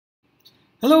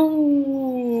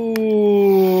Hello,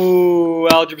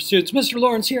 algebra students. Mr.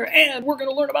 Lawrence here, and we're going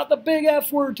to learn about the big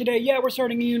F word today. Yeah, we're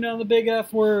starting a unit on the big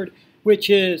F word, which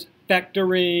is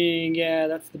factoring. Yeah,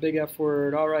 that's the big F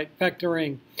word. All right,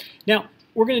 factoring. Now,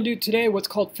 we're going to do today what's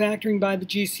called factoring by the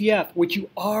GCF, which you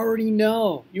already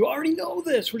know. You already know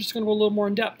this. We're just going to go a little more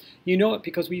in depth. You know it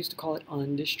because we used to call it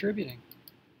undistributing.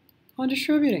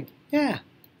 Undistributing. Yeah.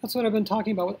 That's what I've been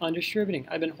talking about with undistributing.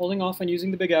 I've been holding off on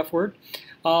using the big F word,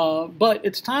 but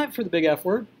it's time for the big F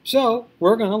word, so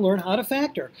we're going to learn how to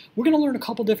factor. We're going to learn a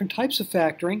couple different types of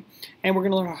factoring, and we're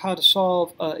going to learn how to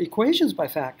solve equations by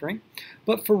factoring.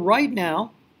 But for right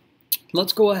now,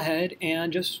 let's go ahead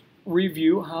and just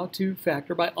review how to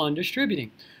factor by undistributing.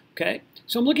 Okay,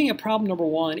 so I'm looking at problem number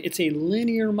one. It's a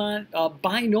linear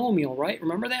binomial, right?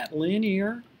 Remember that?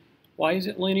 Linear. Why is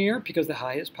it linear? Because the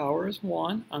highest power is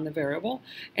 1 on the variable.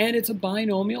 And it's a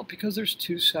binomial because there's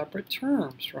two separate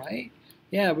terms, right?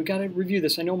 Yeah, we got to review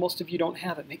this. I know most of you don't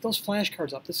have it. Make those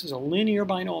flashcards up. This is a linear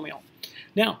binomial.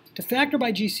 Now, to factor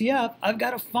by GCF, I've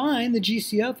got to find the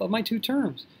GCF of my two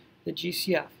terms, the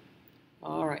GCF.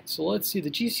 All right, so let's see. The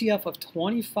GCF of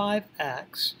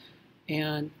 25x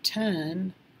and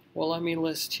 10, well, let me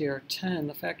list here. 10,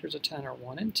 the factors of 10 are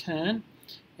 1 and 10,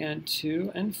 and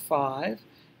 2 and 5.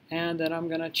 And then I'm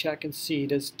going to check and see,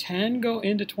 does 10 go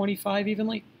into 25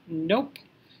 evenly? Nope.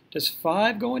 Does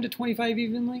 5 go into 25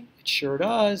 evenly? It sure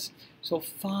does. So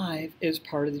 5 is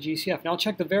part of the GCF. Now I'll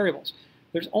check the variables.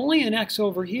 There's only an x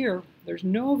over here. There's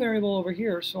no variable over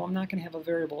here, so I'm not going to have a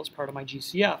variable as part of my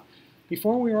GCF.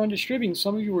 Before we were undistributing,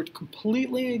 some of you were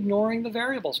completely ignoring the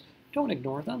variables. Don't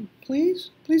ignore them,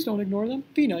 please. Please don't ignore them.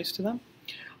 Be nice to them.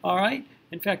 All right.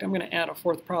 In fact, I'm going to add a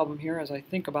fourth problem here as I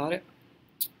think about it.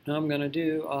 Now I'm going to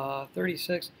do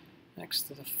 36x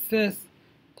to the 5th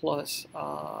plus,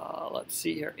 let's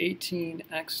see here,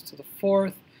 18x to the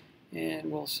 4th,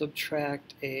 and we'll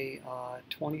subtract a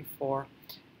 24x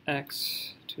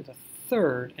to the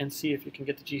 3rd and see if you can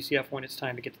get the GCF when it's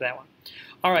time to get to that one.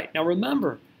 All right, now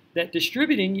remember that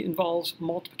distributing involves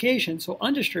multiplication, so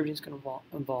undistributing is going to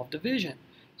involve division.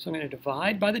 So I'm going to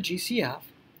divide by the GCF,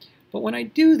 but when I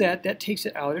do that, that takes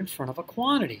it out in front of a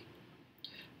quantity.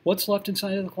 What's left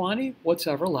inside of the quantity? What's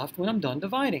ever left when I'm done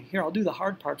dividing. Here, I'll do the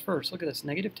hard part first. Look at this,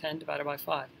 negative 10 divided by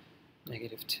 5,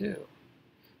 negative 2.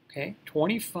 Okay,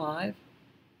 25x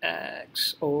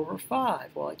over 5.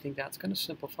 Well, I think that's going to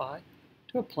simplify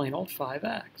to a plain old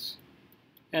 5x.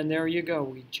 And there you go,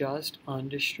 we just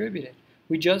undistributed.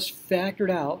 We just factored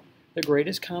out the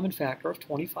greatest common factor of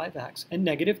 25x and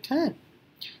negative 10.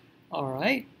 All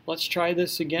right, let's try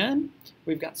this again.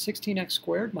 We've got 16x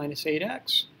squared minus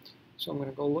 8x. So I'm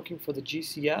going to go looking for the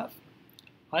GCF.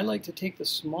 I like to take the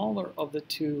smaller of the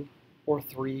 2 or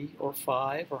 3 or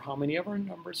 5 or how many ever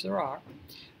numbers there are.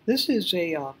 This is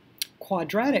a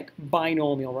quadratic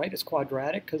binomial, right? It's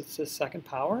quadratic because it's the second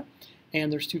power.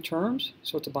 And there's two terms,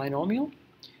 so it's a binomial.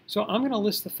 So I'm going to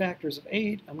list the factors of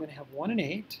 8. I'm going to have 1 and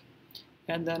 8.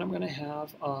 And then I'm going to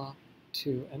have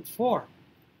 2 and 4.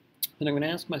 Then I'm going to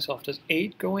ask myself, does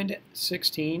 8 go into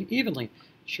 16 evenly?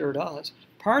 Sure does.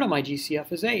 Part of my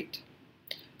GCF is 8.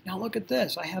 Now look at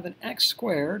this. I have an x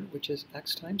squared, which is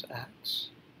x times x,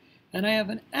 and I have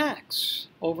an x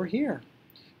over here.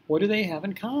 What do they have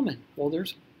in common? Well,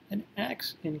 there's an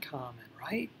x in common,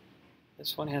 right?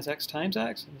 This one has x times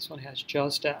x, and this one has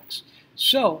just x.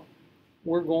 So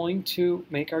we're going to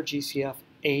make our GCF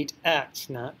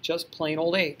 8x, not just plain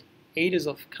old 8. 8 is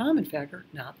a common factor,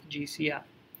 not the GCF.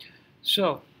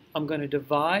 So I'm going to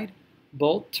divide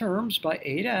both terms by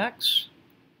 8x.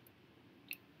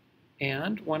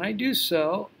 And when I do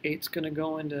so, 8's going to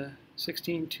go into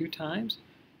 16 two times.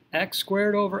 X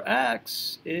squared over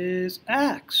x is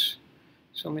x.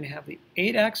 So I'm going to have the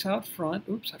 8x out front.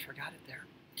 Oops, I forgot it there.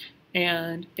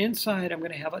 And inside, I'm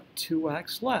going to have a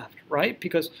 2x left, right?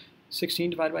 Because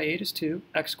 16 divided by 8 is 2.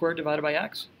 X squared divided by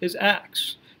x is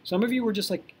x. Some of you were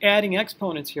just like adding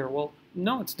exponents here. Well,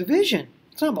 no, it's division.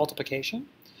 It's not multiplication.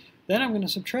 Then I'm going to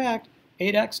subtract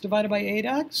 8x divided by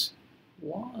 8x.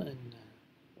 1.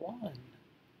 1,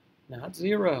 not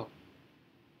 0.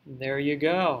 There you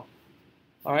go.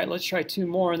 All right, let's try 2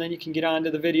 more, and then you can get on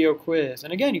to the video quiz.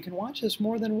 And again, you can watch this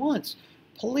more than once.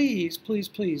 Please, please,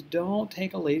 please don't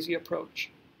take a lazy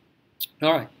approach.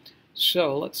 All right,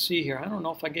 so let's see here. I don't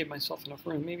know if I gave myself enough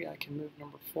room. Maybe I can move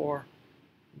number 4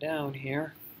 down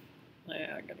here.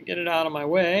 Yeah, I'm going to get it out of my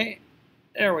way.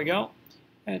 There we go.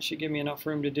 That should give me enough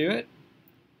room to do it.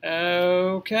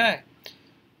 Okay.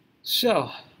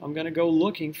 So I'm going to go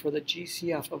looking for the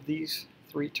GCF of these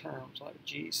three terms. I'll have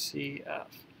GCF.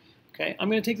 Okay, I'm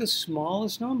going to take the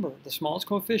smallest number, the smallest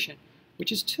coefficient,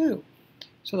 which is 2.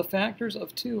 So the factors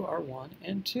of 2 are 1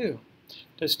 and 2.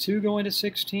 Does 2 go into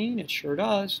 16? It sure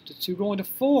does. Does 2 go into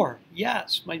 4?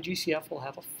 Yes, my GCF will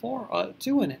have a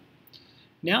 2 in it.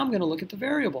 Now I'm going to look at the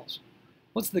variables.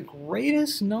 What's the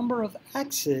greatest number of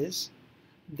x's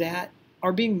that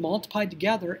are being multiplied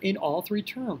together in all three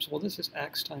terms? Well, this is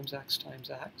x times x times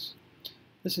x.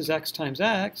 This is x times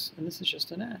x, and this is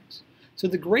just an x. So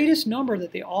the greatest number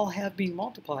that they all have being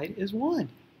multiplied is 1,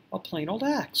 a plain old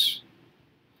x.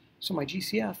 So my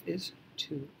GCF is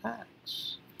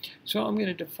 2x. So I'm going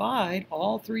to divide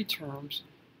all three terms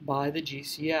by the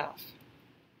GCF.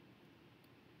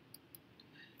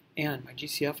 And my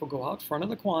GCF will go out front of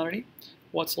the quantity.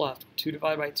 What's left? 2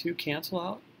 divided by 2 cancel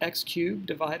out. X cubed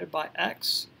divided by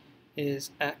x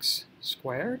is x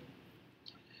squared.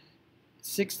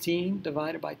 16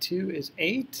 divided by 2 is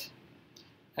 8.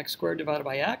 X squared divided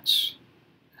by x,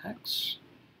 x.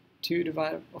 4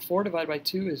 divided by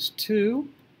 2 is 2.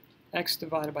 X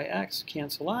divided by x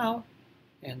cancel out,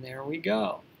 and there we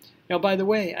go. Now, by the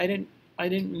way, I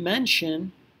didn't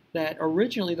mention that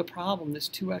originally the problem, this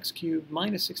 2x cubed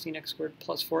minus 16x squared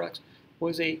plus 4x,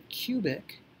 was a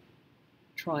cubic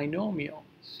trinomial.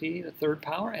 See, the third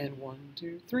power and 1,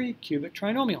 2, 3 cubic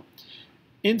trinomial.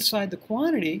 Inside the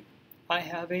quantity, I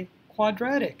have a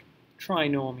quadratic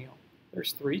trinomial.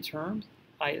 There's 3 terms.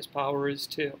 Highest power is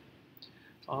 2.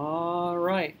 All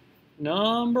right,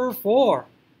 number 4.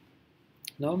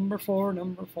 Number 4.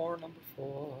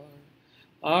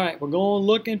 All right, we're going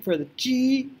looking for the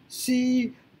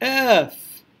GCF.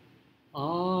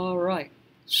 All right,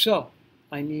 so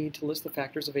I need to list the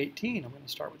factors of 18. I'm going to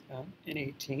start with them in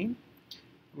 18.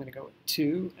 I'm going to go with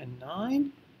 2 and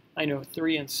 9. I know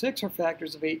 3 and 6 are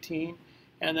factors of 18,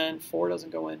 and then 4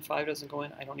 doesn't go in, 5 doesn't go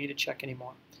in. I don't need to check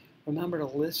anymore. Remember to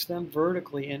list them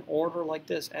vertically in order like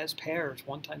this as pairs.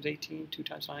 1 times 18, 2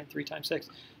 times 9, 3 times 6.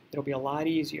 It'll be a lot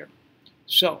easier.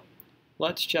 So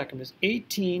let's check them. Does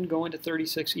 18 go into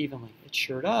 36 evenly? It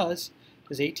sure does.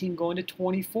 Does 18 go into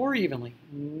 24 evenly?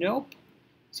 Nope.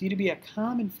 See, to be a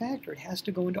common factor, it has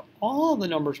to go into all the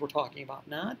numbers we're talking about,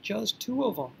 not just 2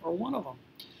 of them or 1 of them.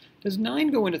 Does 9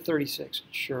 go into 36? It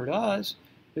sure does.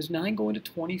 Does 9 go into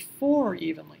 24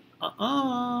 evenly?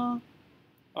 All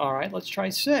right, let's try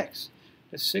 6.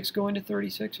 Does 6 go into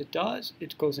 36? It does.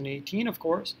 It goes into 18, of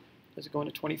course. Does it go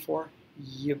into 24?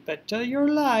 You betcha your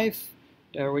life.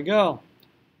 There we go.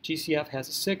 GCF has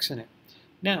a 6 in it.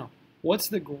 Now, what's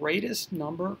the greatest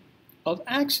number of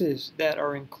x's that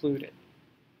are included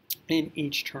in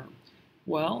each term?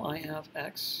 Well, I have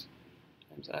x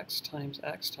times x times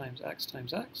x times x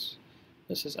times x.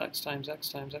 This is x times x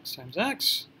times x times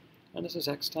x. And this is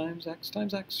x times x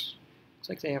times x. Looks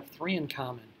like they have 3 in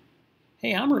common.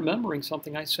 Hey, I'm remembering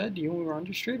something I said to you when we were on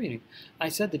distributing. I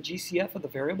said the GCF of the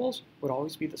variables would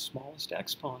always be the smallest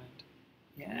exponent.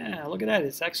 Yeah, look at that.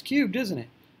 It's x cubed, isn't it?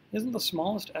 Isn't the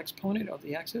smallest exponent of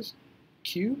the x's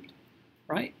cubed?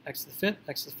 Right? X to the 5th,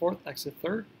 x to the 4th, x to the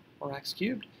 3rd, or x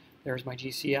cubed. There's my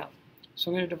GCF. So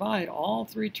I'm going to divide all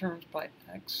 3 terms by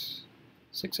x,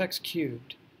 6x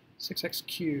cubed, 6x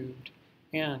cubed,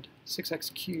 and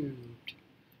 6x cubed.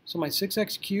 So my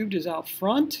 6x cubed is out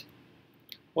front.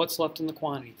 What's left in the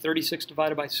quantity? 36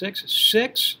 divided by 6 is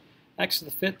 6. X to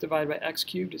the 5th divided by x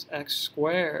cubed is x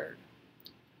squared.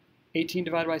 18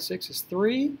 divided by 6 is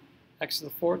 3. X to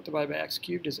the 4th divided by x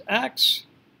cubed is x.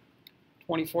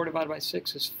 24 divided by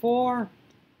 6 is 4.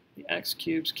 The x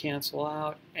cubes cancel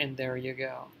out, and there you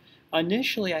go.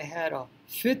 Initially, I had a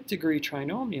 5th degree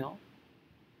trinomial,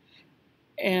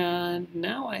 and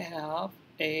now I have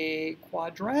a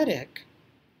quadratic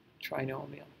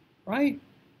trinomial, right?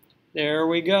 There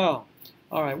we go.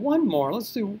 All right, one more.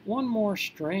 Let's do one more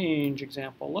strange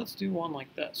example. Let's do one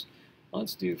like this.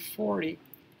 Let's do 40,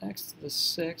 x to the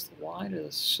 6th, y to the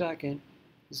 2nd,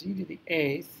 z to the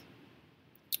 8th,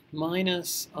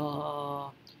 minus,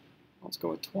 let's go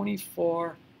with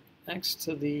 24, x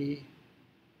to the,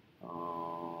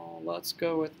 let's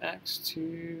go with x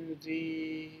to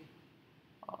the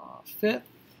 5th,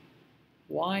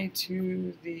 y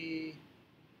to the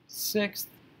 6th,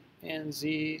 and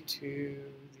z to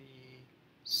the,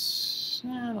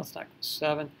 let's not go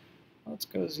 7, let's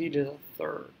go z to the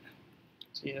 3rd,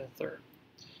 z to the 3rd.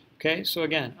 Okay, so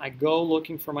again, I go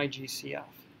looking for my GCF.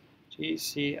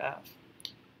 GCF.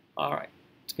 All right,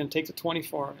 it's going to take the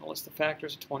 24. I'm going to list the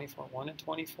factors of 24. 1 and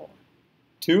 24.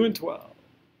 2 and 12.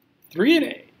 3 and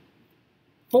 8.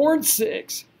 4 and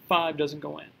 6. 5 doesn't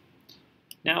go in.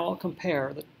 Now I'll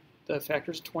compare the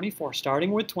factors of 24,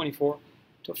 starting with 24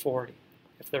 to 40.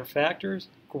 If they're factors,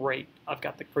 great. I've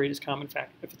got the greatest common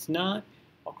factor. If it's not,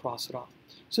 I'll cross it off.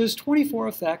 So is 24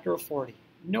 a factor of 40?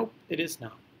 Nope, it is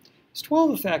not. Is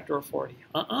 12 a factor of 40?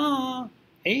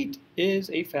 8 is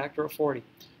a factor of 40.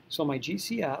 So my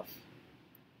GCF,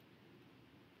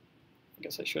 I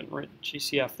guess I shouldn't write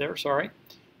GCF there, sorry,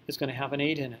 is going to have an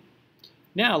 8 in it.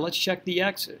 Now let's check the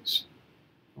x's.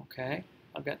 Okay,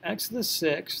 I've got x to the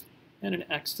 6th and an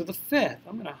x to the 5th.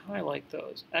 I'm going to highlight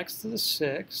those. X to the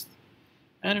 6th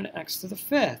and an x to the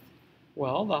 5th.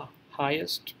 Well, the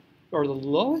highest or the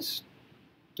lowest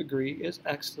degree is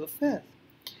x to the 5th.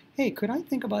 Hey, could I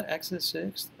think about x to the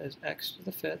 6th as x to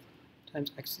the 5th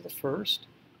times x to the 1st?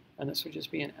 And this would just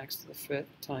be an x to the 5th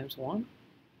times 1.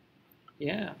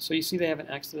 Yeah, so you see they have an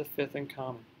x to the 5th in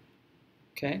common.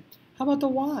 Okay, how about the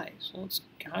y's? Well, let's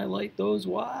highlight those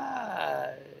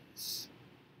y's.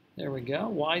 There we go,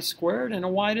 y squared and a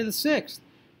y to the 6th.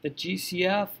 The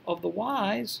GCF of the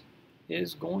y's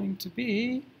is going to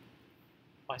be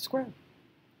y squared.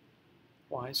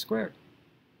 Y squared.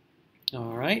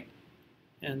 All right,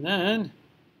 and then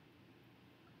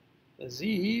the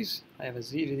z's, I have a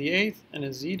z to the 8th and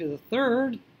a z to the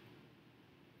 3rd.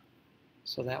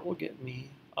 So that will get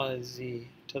me a z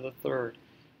to the 3rd.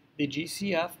 The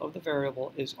GCF of the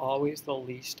variable is always the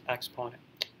least exponent.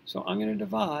 So I'm going to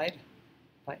divide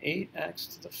by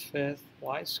 8x to the 5th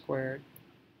y squared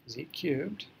z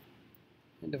cubed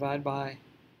and divide by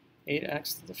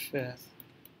 8x to the 5th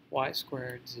y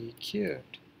squared z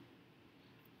cubed.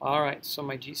 All right, so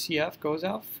my GCF goes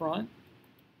out front.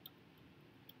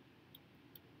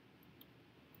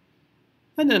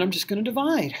 And then I'm just going to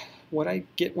divide. What I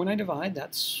get when I divide,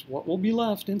 that's what will be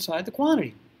left inside the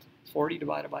quantity. 40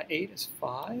 divided by 8 is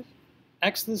 5.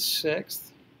 X to the 6th.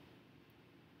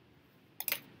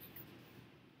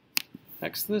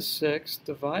 X to the 6th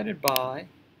divided by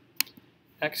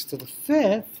x to the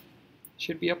 5th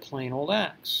should be a plain old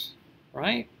x,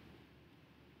 right?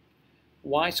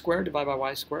 Y squared divided by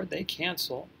y squared, they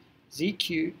cancel. Z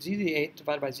cubed, z to the 8th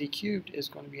divided by z cubed is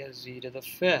going to be a z to the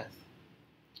 5th.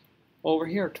 Over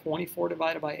here, 24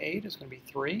 divided by 8 is going to be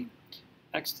 3.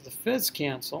 X to the 5th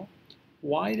cancel.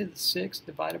 Y to the 6th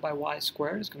divided by y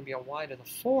squared is going to be a y to the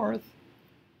 4th.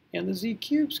 And the z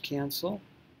cubes cancel.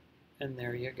 And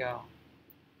there you go.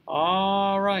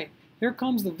 All right. Here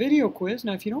comes the video quiz.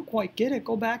 Now, if you don't quite get it,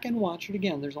 go back and watch it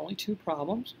again. There's only 2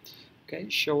 problems. Okay,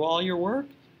 show all your work.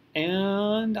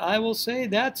 And I will say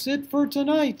that's it for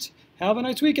tonight. Have a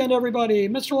nice weekend, everybody.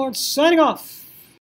 Mr. Laurence signing off.